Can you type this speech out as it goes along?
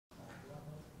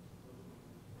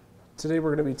Today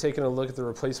we're going to be taking a look at the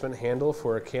replacement handle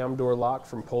for a cam door lock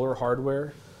from Polar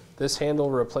Hardware. This handle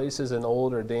replaces an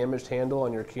old or damaged handle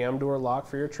on your cam door lock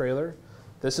for your trailer.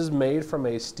 This is made from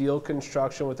a steel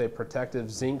construction with a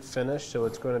protective zinc finish, so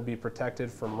it's going to be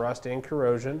protected from rust and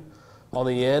corrosion. On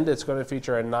the end, it's going to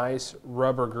feature a nice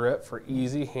rubber grip for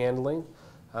easy handling.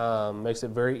 Makes it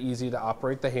very easy to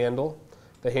operate the handle.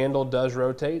 The handle does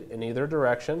rotate in either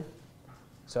direction,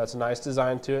 so that's a nice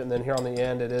design to it. And then here on the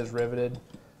end, it is riveted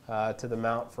to the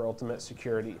mount for ultimate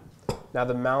security. Now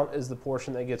the mount is the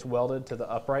portion that gets welded to the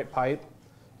upright pipe.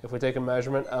 If we take a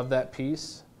measurement of that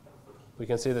piece, we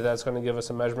can see that that's going to give us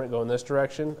a measurement going this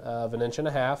direction of 1.5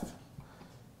 inches,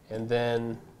 and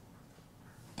then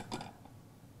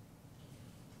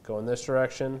going this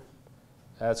direction,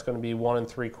 that's going to be 1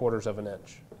 3/4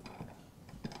 inches.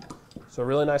 So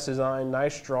really nice design,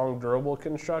 nice, strong, durable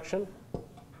construction.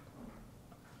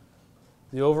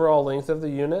 The overall length of the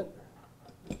unit,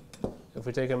 if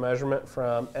we take a measurement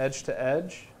from edge to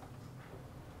edge,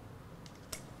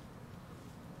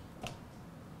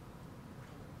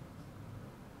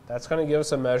 that's going to give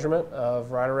us a measurement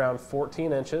of right around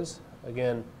 14 inches.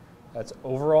 Again, that's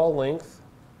overall length.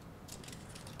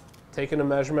 Taking a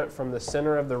measurement from the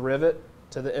center of the rivet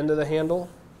to the end of the handle,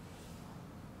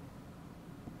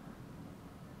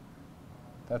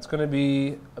 that's going to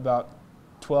be about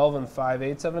 12 5/8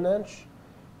 inches.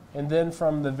 And then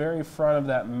from the very front of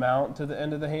that mount to the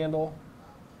end of the handle,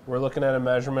 we're looking at a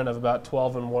measurement of about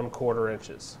 12 1/4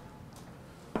 inches.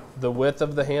 The width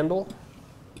of the handle,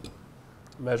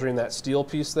 measuring that steel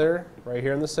piece there, right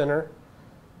here in the center,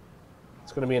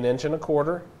 it's going to be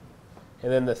 1.25 inches.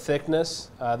 And then the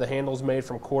thickness, the handle's made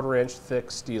from 1/4 inch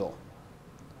thick steel.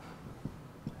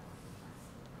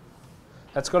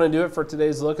 That's going to do it for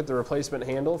today's look at the replacement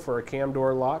handle for a cam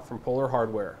door lock from Polar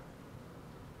Hardware.